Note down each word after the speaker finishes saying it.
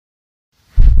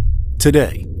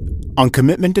Today, on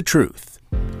Commitment to Truth.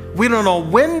 We don't know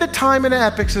when the time in the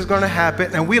epics is going to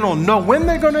happen, and we don't know when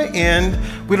they're going to end.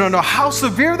 We don't know how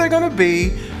severe they're going to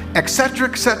be, etc.,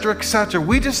 etc., etc.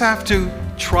 We just have to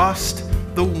trust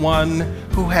the one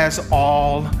who has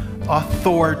all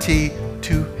authority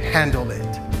to handle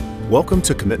it. Welcome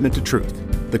to Commitment to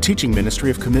Truth, the teaching ministry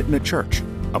of Commitment Church,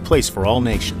 a place for all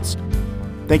nations.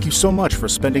 Thank you so much for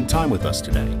spending time with us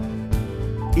today.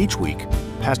 Each week,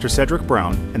 Pastor Cedric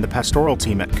Brown and the pastoral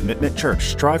team at Commitment Church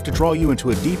strive to draw you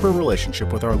into a deeper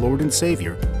relationship with our Lord and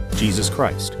Savior, Jesus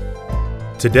Christ.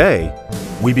 Today,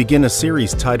 we begin a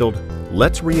series titled,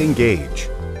 Let's Re-engage.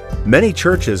 Many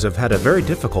churches have had a very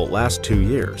difficult last 2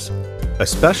 years,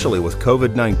 especially with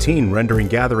COVID-19 rendering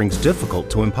gatherings difficult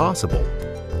to impossible.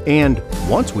 And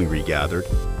once we regathered,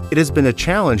 it has been a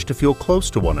challenge to feel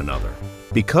close to one another.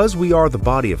 Because we are the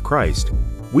body of Christ,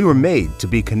 we were made to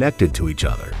be connected to each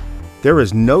other. There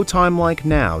is no time like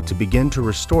now to begin to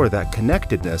restore that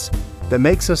connectedness that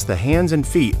makes us the hands and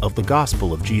feet of the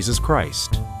gospel of Jesus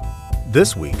Christ.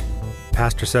 This week,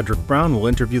 Pastor Cedric Brown will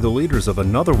interview the leaders of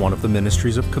another one of the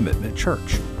ministries of Commitment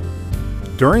Church.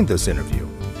 During this interview,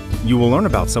 you will learn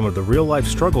about some of the real-life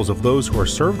struggles of those who are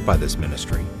served by this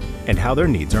ministry and how their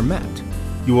needs are met.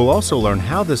 You will also learn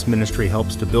how this ministry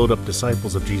helps to build up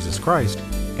disciples of Jesus Christ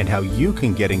and how you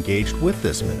can get engaged with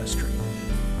this ministry.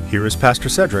 Here is Pastor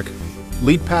Cedric,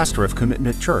 lead pastor of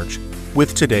Commitment Church,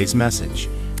 with today's message.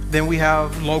 Then we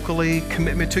have locally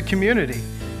Commitment to Community.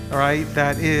 All right,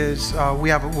 that is, we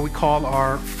have what we call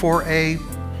our 4A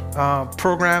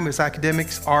program is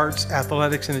academics, arts,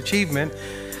 athletics, and achievement,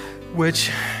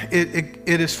 which it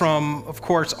is from, of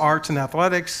course, arts and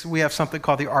athletics. We have something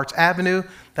called the Arts Avenue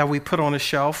that we put on a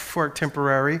shelf for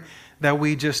temporary, that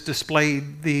we just display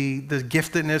the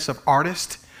giftedness of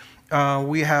artists.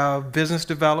 We have business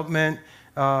development,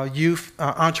 youth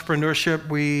entrepreneurship.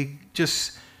 We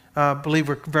just believe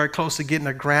we're very close to getting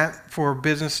a grant for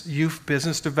youth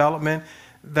business development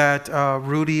that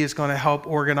Rudy is going to help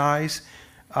organize.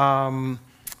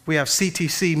 We have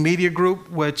CTC Media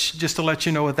Group, which, just to let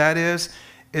you know what that is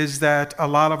that a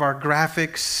lot of our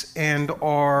graphics and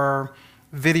our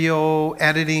video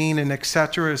editing and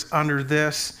etc. is under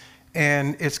this,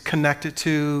 and it's connected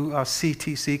to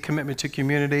CTC, Commitment to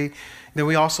Community. Then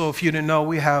we also, if you didn't know,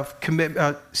 we have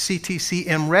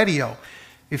CTCM Radio.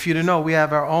 If you didn't know, we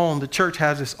have our own, the church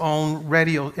has its own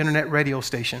internet radio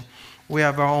station. We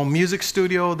have our own music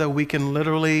studio that we can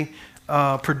literally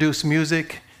produce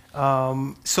music.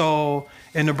 And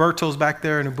Roberto's back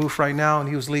there in the booth right now, and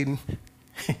he was leading,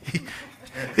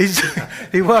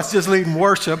 he was just leading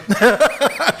worship.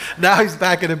 Now he's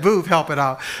back in the booth helping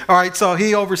out. All right, so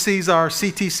he oversees our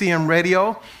CTCM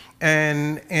Radio.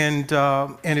 And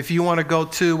if you want to go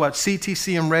to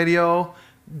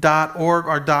ctcmradio.org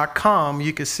or .com,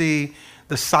 you can see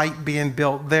the site being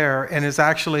built there. And it's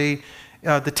actually,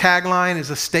 the tagline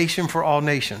is a station for all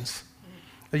nations.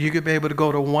 You could be able to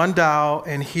go to one dial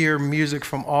and hear music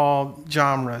from all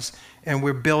genres. And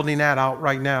we're building that out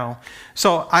right now.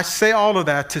 So I say all of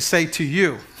that to say to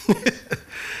you,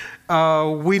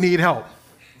 we need help.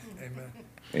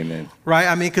 Amen. Right?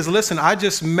 I mean, because listen, I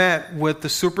just met with the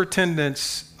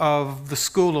superintendents of the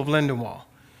school of Lindenwold.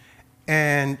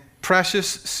 And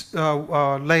precious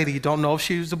lady, don't know if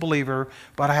she was a believer,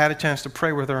 but I had a chance to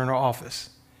pray with her in her office.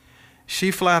 She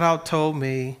flat out told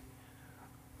me,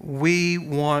 we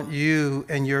want you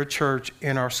and your church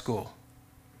in our school.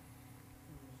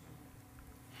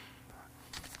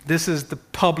 This is the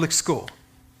public school.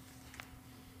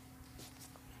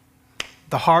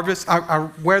 The harvest, I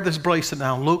wear this bracelet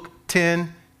now, Luke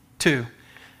 10:2.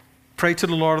 Pray to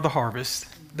the Lord of the harvest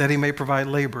that he may provide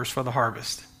laborers for the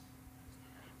harvest.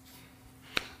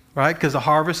 Right? Because the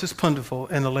harvest is plentiful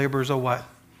and the laborers are what?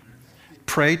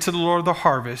 Pray to the Lord of the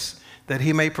harvest that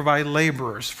he may provide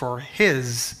laborers for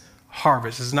his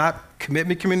harvest. It's not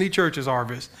Commitment Community Church's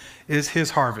harvest, it's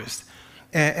his harvest.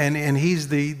 And he's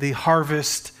the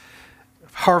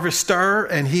harvester,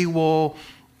 and he will,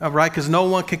 right? Because no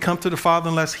one can come to the Father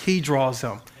unless he draws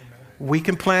them. Amen. We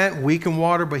can plant, we can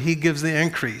water, but he gives the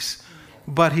increase.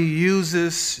 But he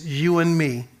uses you and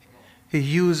me. He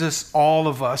uses all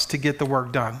of us to get the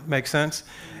work done. Make sense?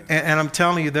 And I'm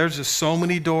telling you, there's just so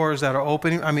many doors that are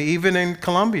opening. I mean, even in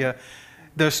Columbia,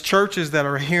 there's churches that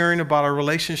are hearing about our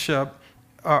relationship,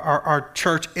 our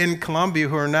church in Columbia,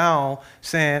 who are now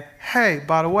saying, hey,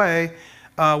 by the way,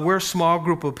 we're a small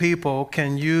group of people.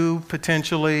 Can you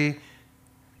potentially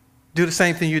do the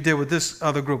same thing you did with this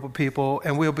other group of people,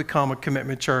 and we'll become a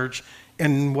Commitment Church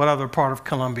in what other part of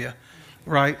Columbia,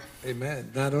 right?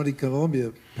 Amen. Not only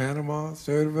Colombia, Panama,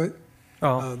 certified.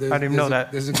 Oh, I didn't even know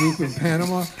that. There's a group in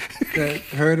Panama that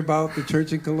heard about the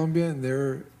church in Colombia, and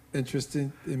they're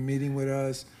interested in meeting with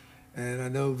us. And I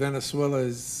know Venezuela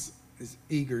is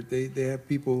eager. They have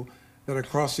people that are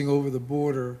crossing over the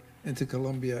border into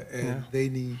Colombia, and they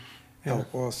need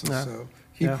help also. Yeah. So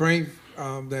keep praying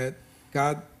that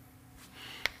God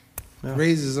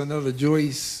raises another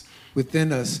Joyce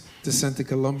within us to send to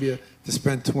Colombia to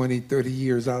spend 20, 30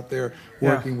 years out there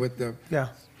working with them. Yeah,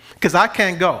 because I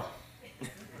can't go.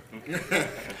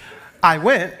 I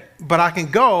went, but I can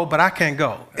go, but I can't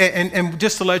go. And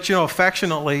just to let you know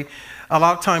affectionately, a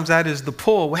lot of times that is the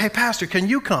pull. Well, hey, Pastor, can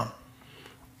you come?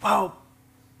 Well,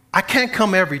 I can't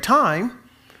come every time,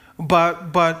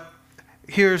 but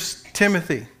here's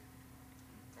Timothy,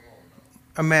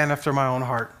 a man after my own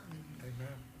heart.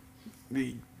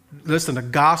 Amen. Listen, the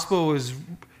gospel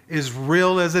is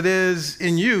real as it is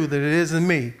in you that it is in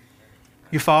me.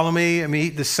 You follow me? I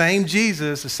mean, the same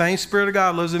Jesus, the same Spirit of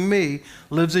God lives in me,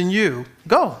 lives in you.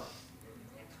 Go.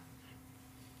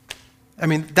 I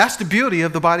mean, that's the beauty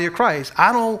of the body of Christ.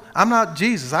 I'm not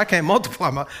Jesus. I can't multiply.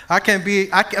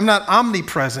 I'm not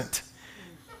omnipresent.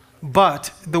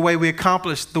 But the way we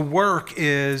accomplish the work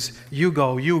is you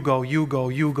go, you go, you go,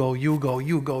 you go, you go,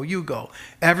 you go, you go.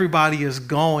 Everybody is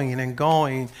going and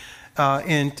going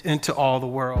into all the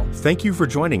world. Thank you for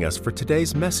joining us for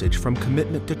today's message from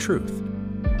Commitment to Truth.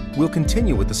 We'll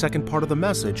continue with the second part of the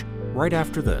message right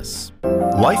after this.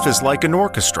 Life is like an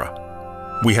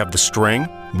orchestra. We have the string,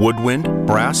 woodwind,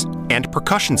 brass, and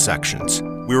percussion sections.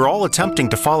 We are all attempting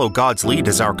to follow God's lead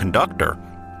as our conductor,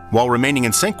 while remaining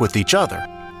in sync with each other.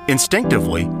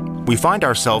 Instinctively, we find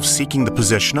ourselves seeking the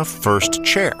position of first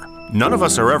chair. None of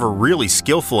us are ever really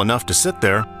skillful enough to sit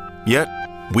there, yet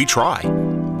we try.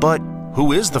 But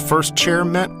who is the first chair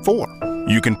meant for?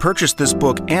 You can purchase this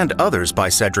book and others by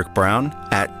Cedric Brown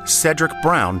at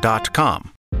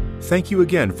cedricbrown.com. Thank you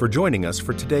again for joining us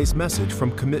for today's message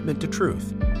from Commitment to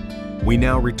Truth. We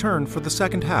now return for the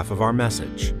second half of our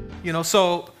message. You know,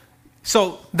 so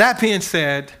that being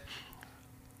said,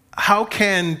 how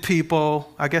can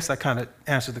people, I guess I kind of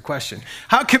answered the question.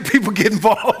 How can people get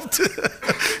involved?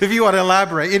 If you want to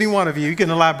elaborate, any one of you can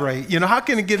elaborate. You know, how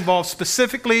can it get involved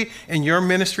specifically in your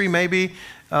ministry? Maybe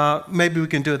we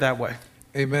can do it that way.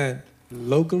 Amen.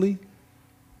 Locally,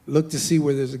 look to see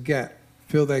where there's a gap.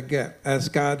 Fill that gap.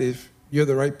 Ask God if you're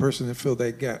the right person to fill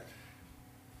that gap.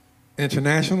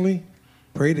 Internationally,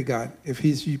 pray to God. If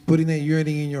He's putting that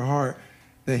yearning in your heart,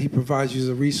 that He provides you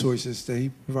the resources, that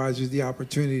He provides you the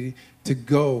opportunity to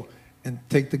go and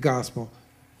take the gospel.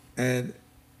 And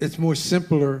it's more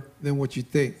simpler than what you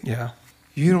think. Yeah.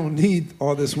 You don't need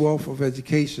all this wealth of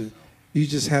education. You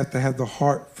just have to have the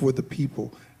heart for the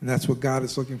people. And that's what God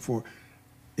is looking for.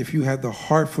 If you have the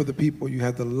heart for the people, you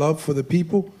have the love for the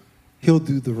people, He'll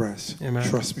do the rest. Amen.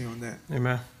 Trust me on that.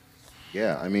 Amen.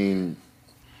 Yeah, I mean,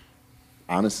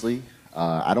 honestly,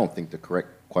 I don't think the correct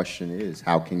question is,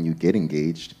 how can you get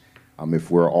engaged? If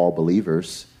we're all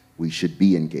believers, we should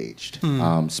be engaged,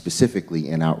 specifically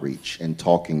in outreach and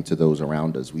talking to those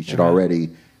around us. We should already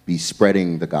be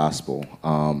spreading the gospel.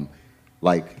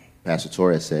 Like Pastor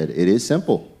Torres said, it is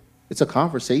simple. It's a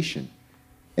conversation.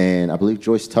 And I believe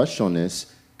Joyce touched on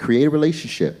this. Create a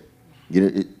relationship. You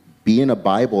know, being a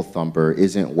Bible thumper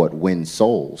isn't what wins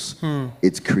souls.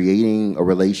 It's creating a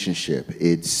relationship.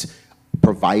 It's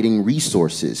providing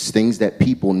resources, things that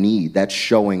people need. That's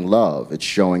showing love. It's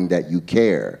showing that you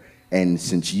care. And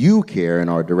since you care and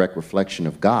are a direct reflection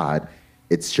of God,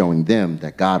 it's showing them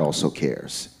that God also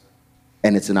cares.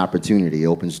 And it's an opportunity. It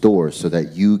opens doors so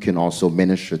that you can also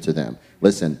minister to them.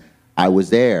 Listen, I was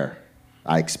there.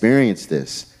 I experienced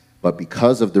this. But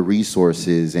because of the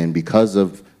resources and because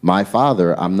of my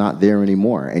father, I'm not there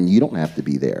anymore. And you don't have to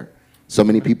be there. So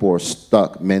many people are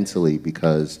stuck mentally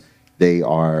because they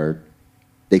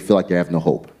feel like they have no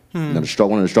hope. You know,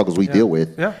 one of the struggles we deal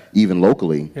with, even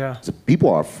locally, so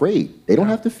people are afraid. They don't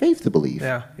have the faith to believe.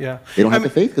 They don't have the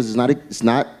faith because it's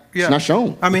not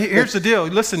shown. I mean, here's the deal.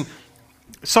 Listen,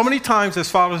 so many times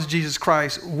as followers of Jesus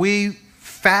Christ, we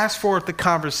fast forward the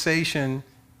conversation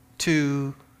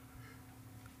to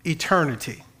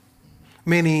eternity,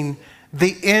 meaning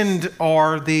the end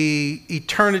or the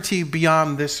eternity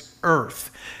beyond this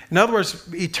earth. In other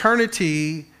words,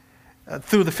 eternity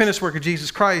through the finished work of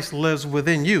Jesus Christ lives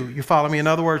within you. You follow me? In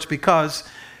other words, because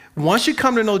once you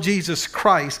come to know Jesus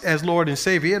Christ as Lord and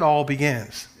Savior, it all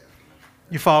begins.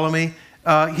 You follow me?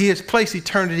 He has placed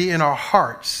eternity in our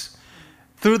hearts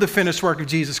through the finished work of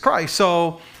Jesus Christ.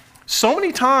 So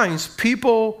many times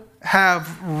people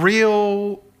have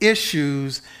real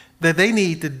issues that they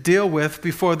need to deal with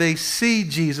before they see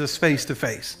Jesus face to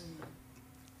face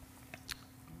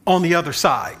on the other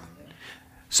side.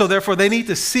 So therefore, they need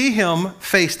to see him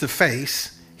face to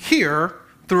face here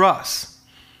through us.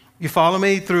 You follow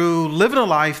me? Through living a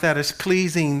life that is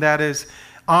pleasing, that is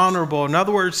honorable. In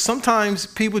other words, sometimes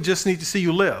people just need to see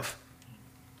you live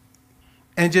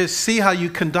and just see how you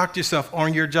conduct yourself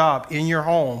on your job, in your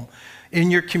home, in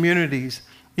your communities.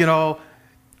 You know,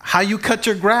 how you cut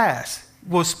your grass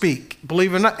will speak,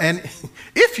 believe it or not. And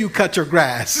if you cut your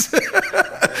grass,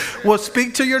 will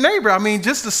speak to your neighbor. I mean,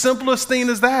 just the simplest thing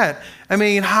is that. I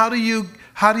mean, how do you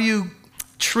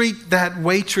treat that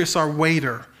waitress or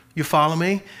waiter? You follow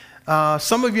me?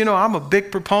 Some of you know I'm a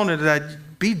big proponent of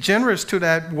that. Be generous to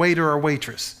that waiter or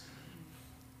waitress.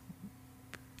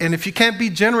 And if you can't be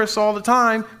generous all the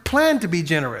time, plan to be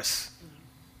generous.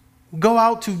 Go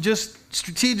out to just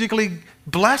strategically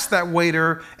bless that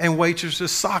waiter and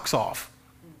waitress's socks off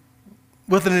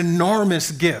with an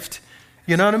enormous gift.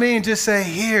 You know what I mean? Just say,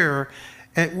 here,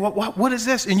 and what is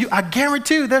this? And I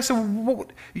guarantee you,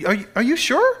 are you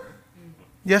sure?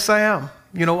 Yes, I am.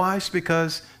 You know why? It's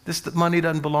because the money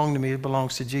doesn't belong to me. It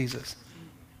belongs to Jesus.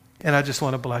 And I just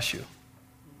want to bless you.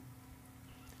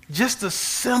 Just the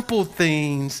simple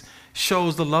things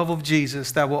shows the love of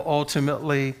Jesus that will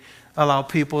ultimately allow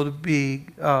people to be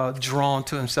drawn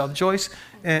to himself. Joyce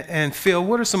and Phil,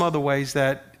 what are some other ways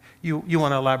that you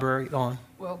want to elaborate on?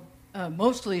 Well,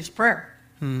 mostly it's prayer,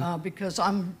 because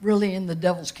I'm really in the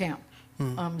devil's camp,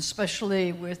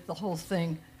 especially with the whole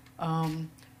thing,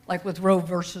 like with Roe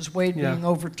versus Wade being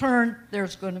overturned.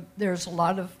 There's a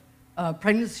lot of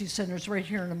pregnancy centers right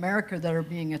here in America that are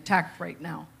being attacked right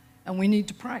now, and we need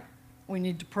to pray. We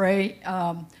need to pray,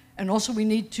 and also we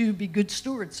need to be good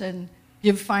stewards and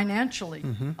give financially.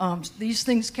 These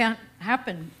things can't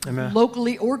happen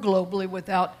locally or globally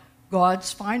without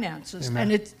God's finances. Amen.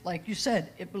 And it's like you said,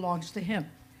 it belongs to him.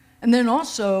 And then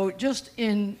also just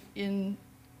in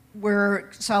where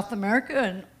South America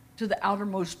and to the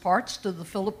outermost parts, to the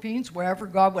Philippines, wherever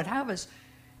God would have us,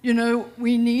 you know,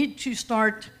 we need to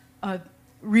start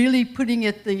really putting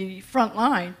at the front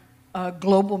line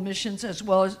global missions, as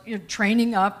well as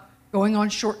training up, going on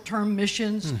short-term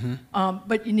missions,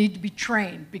 but you need to be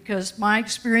trained, because my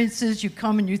experience is you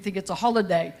come and you think it's a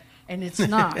holiday, and it's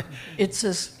not. It's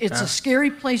a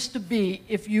scary place to be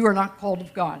if you are not called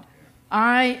of God.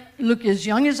 I look as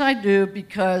young as I do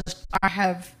because I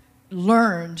have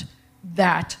learned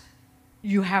that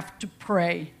you have to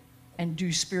pray and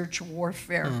do spiritual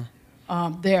warfare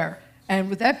there. And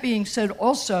with that being said,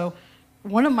 also,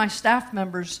 one of my staff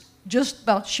members, just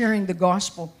about sharing the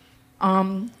gospel,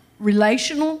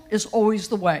 relational is always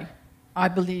the way, I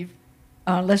believe,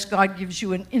 unless God gives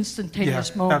you an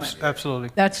instantaneous moment. Absolutely.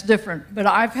 That's different. But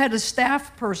I've had a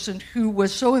staff person who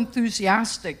was so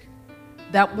enthusiastic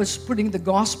that was putting the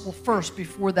gospel first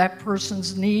before that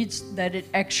person's needs that it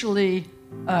actually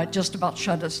just about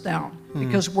shut us down,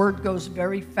 because word goes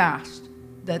very fast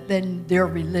that then they're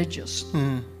religious.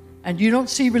 And you don't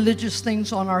see religious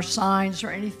things on our signs or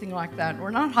anything like that.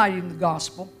 We're not hiding the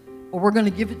gospel, but we're going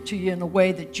to give it to you in a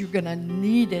way that you're going to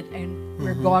need it and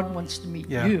where God wants to meet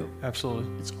you.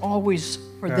 Absolutely. It's always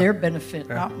for their benefit,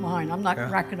 not mine. I'm not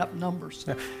racking up numbers.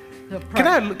 Can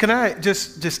I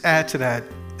just add to that?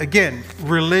 Again,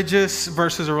 religious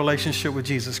versus a relationship with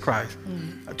Jesus Christ.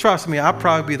 Trust me, I'll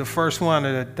probably be the first one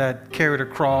that carried a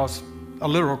cross, a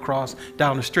literal cross,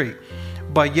 down the street.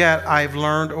 But yet I've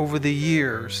learned over the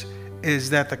years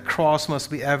is that the cross must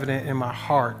be evident in my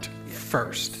heart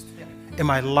first, in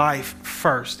my life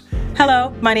first.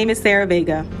 Hello, my name is Sarah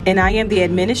Vega, and I am the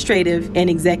Administrative and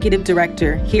Executive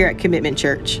Director here at Commitment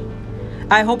Church.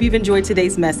 I hope you've enjoyed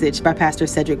today's message by Pastor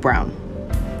Cedric Brown.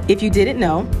 If you didn't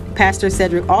know, Pastor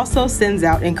Cedric also sends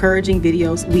out encouraging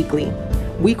videos weekly.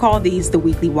 We call these the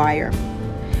Weekly Wire.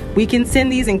 We can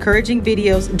send these encouraging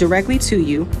videos directly to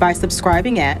you by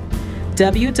subscribing at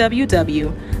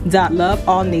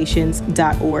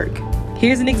www.loveallnations.org.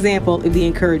 Here's an example of the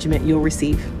encouragement you'll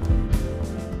receive.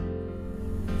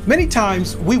 Many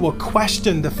times we will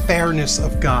question the fairness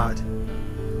of God.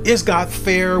 Is God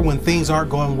fair when things aren't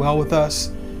going well with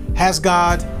us? Has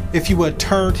God, if you would,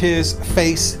 turned his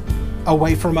face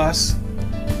away from us?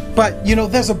 But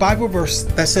there's a Bible verse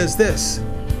that says this.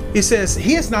 It says,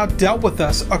 he has not dealt with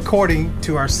us according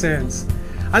to our sins.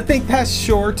 I think that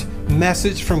short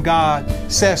message from God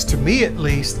says, to me at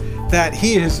least, that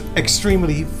he is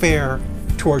extremely fair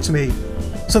towards me.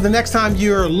 So the next time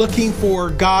you're looking for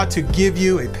God to give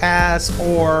you a pass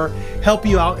or help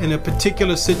you out in a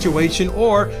particular situation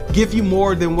or give you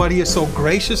more than what he has so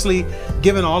graciously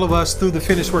given all of us through the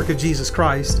finished work of Jesus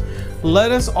Christ,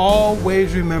 let us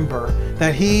always remember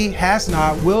that he has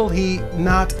not, will he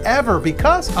not ever,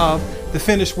 because of the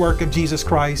finished work of Jesus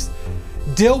Christ,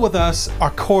 deal with us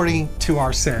according to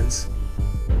our sins.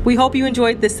 We hope you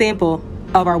enjoyed this sample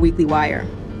of our weekly wire.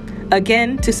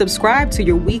 Again, to subscribe to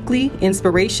your weekly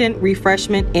inspiration,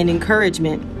 refreshment, and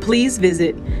encouragement, please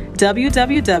visit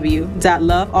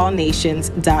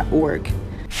www.loveallnations.org.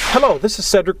 Hello, this is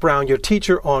Cedric Brown, your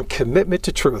teacher on Commitment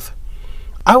to Truth.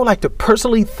 I would like to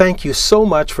personally thank you so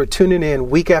much for tuning in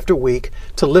week after week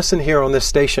to listen here on this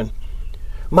station.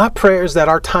 My prayer is that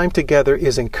our time together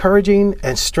is encouraging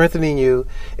and strengthening you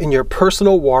in your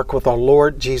personal walk with our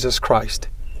Lord Jesus Christ.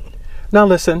 Now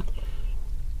listen,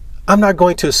 I'm not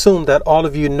going to assume that all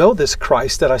of you know this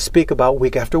Christ that I speak about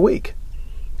week after week.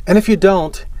 And if you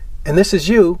don't, and this is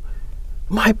you,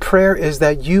 my prayer is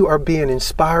that you are being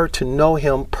inspired to know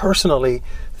Him personally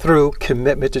through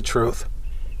Commitment to Truth.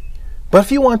 But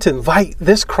if you want to invite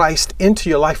this Christ into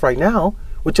your life right now,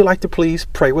 would you like to please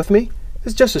pray with me?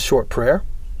 It's just a short prayer.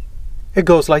 It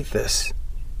goes like this.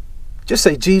 Just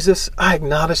say, Jesus, I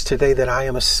acknowledge today that I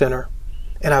am a sinner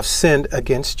and I've sinned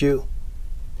against you.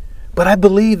 But I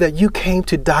believe that you came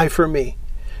to die for me.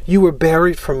 You were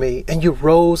buried for me, and you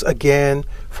rose again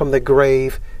from the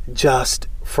grave just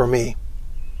for me.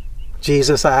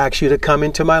 Jesus, I ask you to come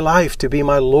into my life to be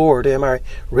my Lord and my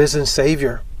risen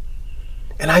Savior.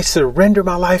 And I surrender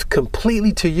my life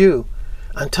completely to you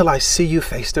until I see you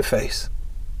face to face.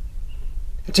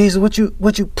 Jesus,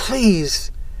 would you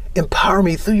please empower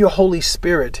me through your Holy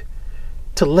Spirit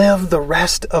to live the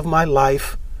rest of my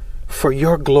life for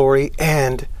your glory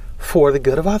and for the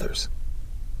good of others.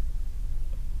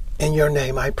 In your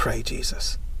name I pray,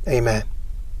 Jesus. Amen.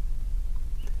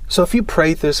 So if you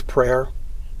prayed this prayer,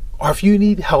 or if you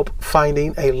need help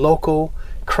finding a local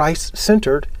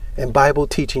Christ-centered and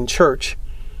Bible-teaching church,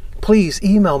 please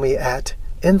email me at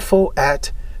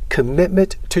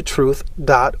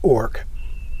info@commitmenttotruth.org.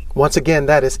 Once again,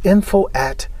 that is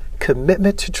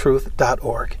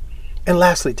info@commitmenttotruth.org. And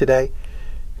lastly today,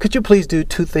 could you please do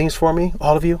two things for me,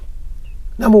 all of you?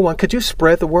 Number one, could you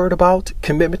spread the word about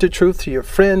Commitment to Truth to your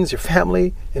friends, your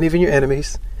family, and even your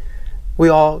enemies? We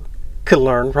all could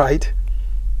learn, right?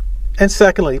 And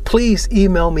secondly, please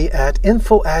email me at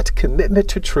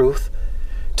info@commitmenttotruth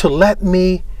to let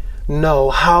me know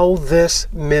how this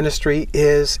ministry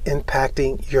is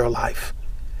impacting your life.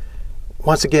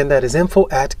 Once again, that is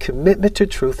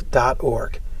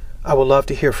info@commitmenttotruth.org. I would love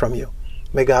to hear from you.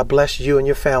 May God bless you and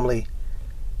your family,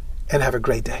 and have a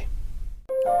great day.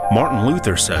 Martin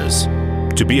Luther says,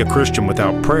 "To be a Christian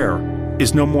without prayer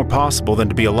is no more possible than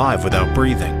to be alive without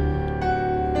breathing."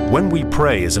 When We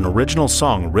Pray is an original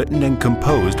song written and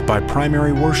composed by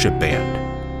Primary Worship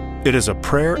Band. It is a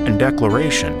prayer and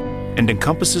declaration and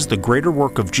encompasses the greater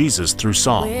work of Jesus through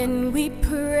song. When we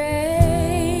pray,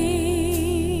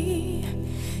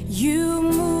 you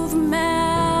move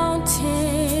mountains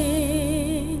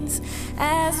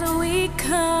as we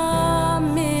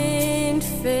come in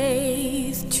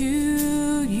faith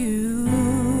to you.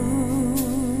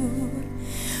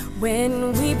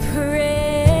 When we pray,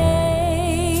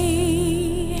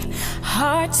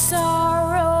 hearts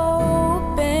are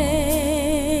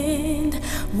opened.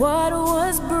 What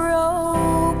was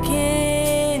broken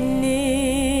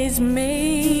is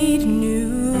made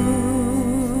new.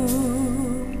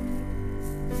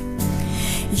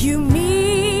 You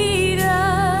meet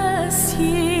us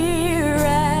here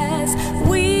as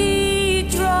we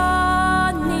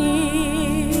draw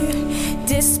near,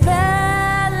 dispelling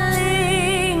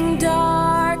darkness.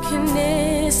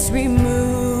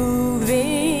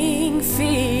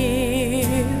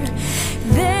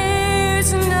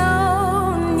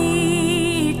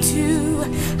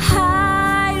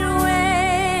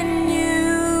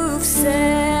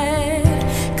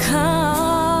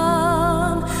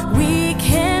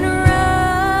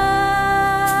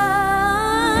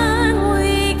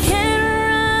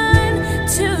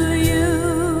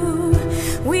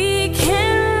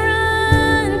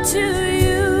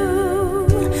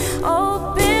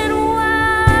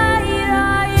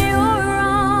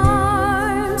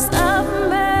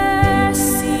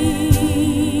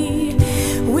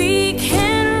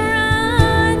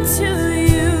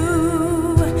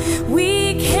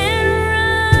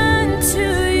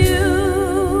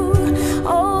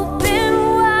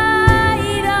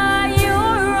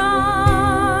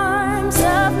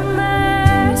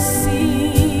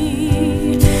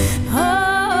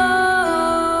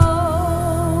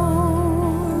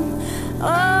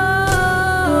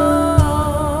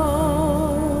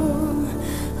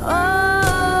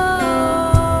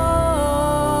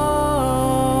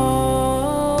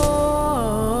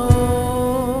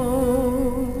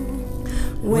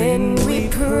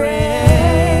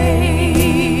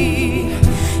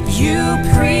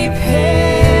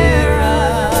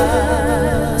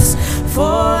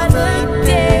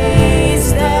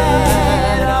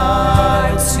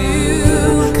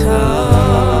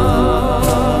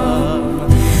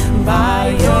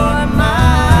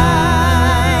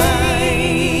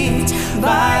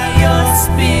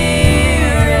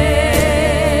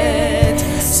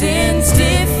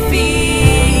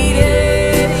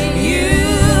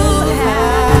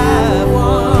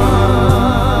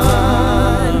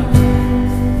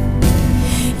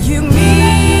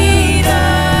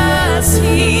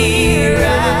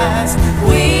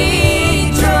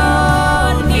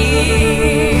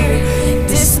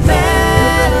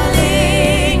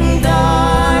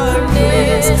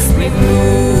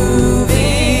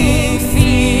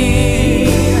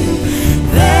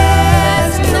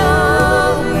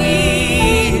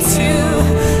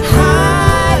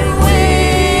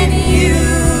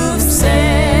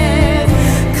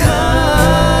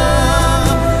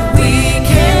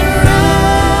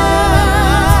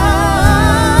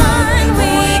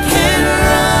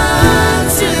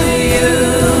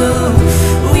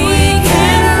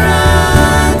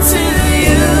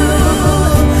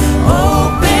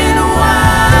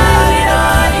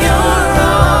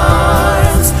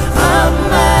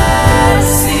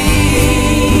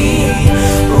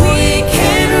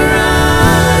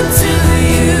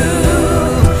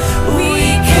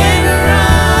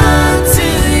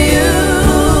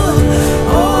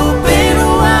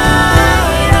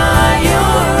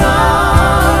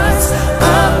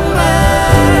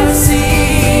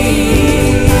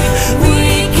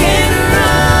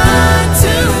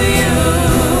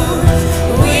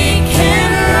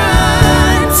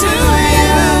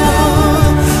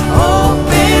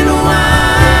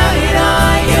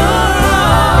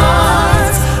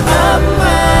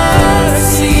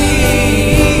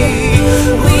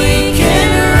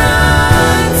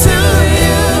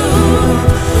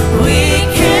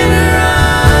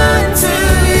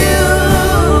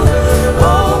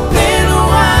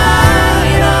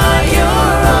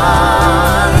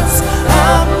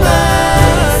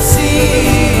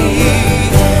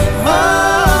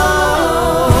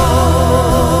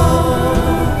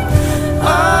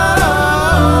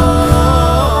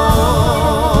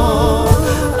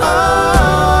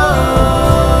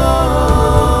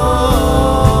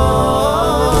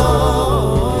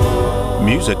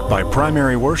 by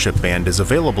Primary Worship Band is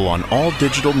available on all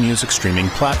digital music streaming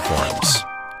platforms.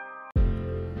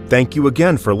 Thank you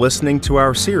again for listening to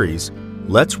our series,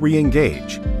 Let's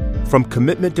Re-engage, from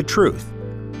Commitment to Truth,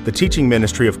 the teaching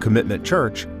ministry of Commitment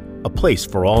Church, a place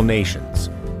for all nations.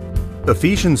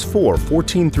 Ephesians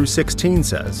 4:14 through 16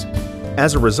 says,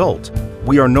 "As a result,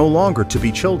 we are no longer to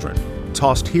be children,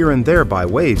 tossed here and there by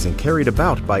waves and carried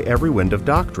about by every wind of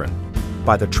doctrine,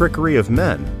 by the trickery of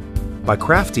men, by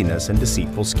craftiness and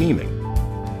deceitful scheming.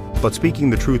 But speaking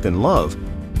the truth in love,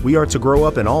 we are to grow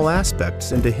up in all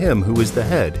aspects into Him who is the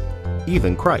head,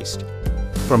 even Christ,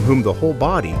 from whom the whole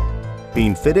body,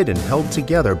 being fitted and held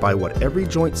together by what every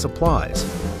joint supplies,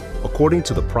 according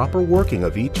to the proper working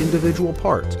of each individual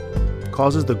part,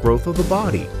 causes the growth of the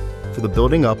body for the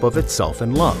building up of itself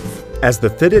in love." As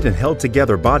the fitted and held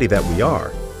together body that we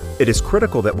are, it is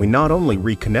critical that we not only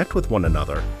reconnect with one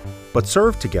another, but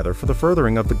serve together for the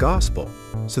furthering of the gospel,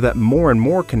 so that more and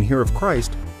more can hear of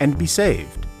Christ and be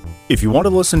saved. If you want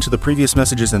to listen to the previous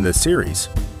messages in this series,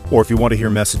 or if you want to hear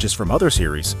messages from other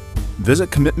series, visit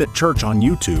Commitment Church on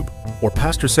YouTube or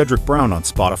Pastor Cedric Brown on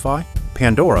Spotify,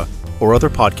 Pandora, or other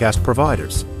podcast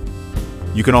providers.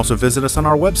 You can also visit us on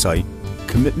our website,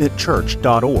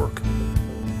 commitmentchurch.org.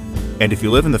 And if you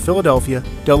live in the Philadelphia,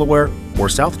 Delaware, or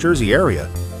South Jersey area,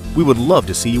 we would love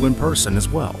to see you in person as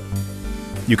well.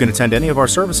 You can attend any of our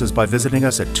services by visiting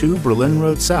us at 2 Berlin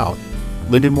Road South,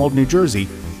 Lindenwold, New Jersey,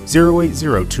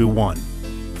 08021.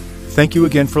 Thank you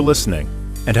again for listening,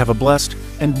 and have a blessed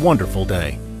and wonderful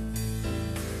day.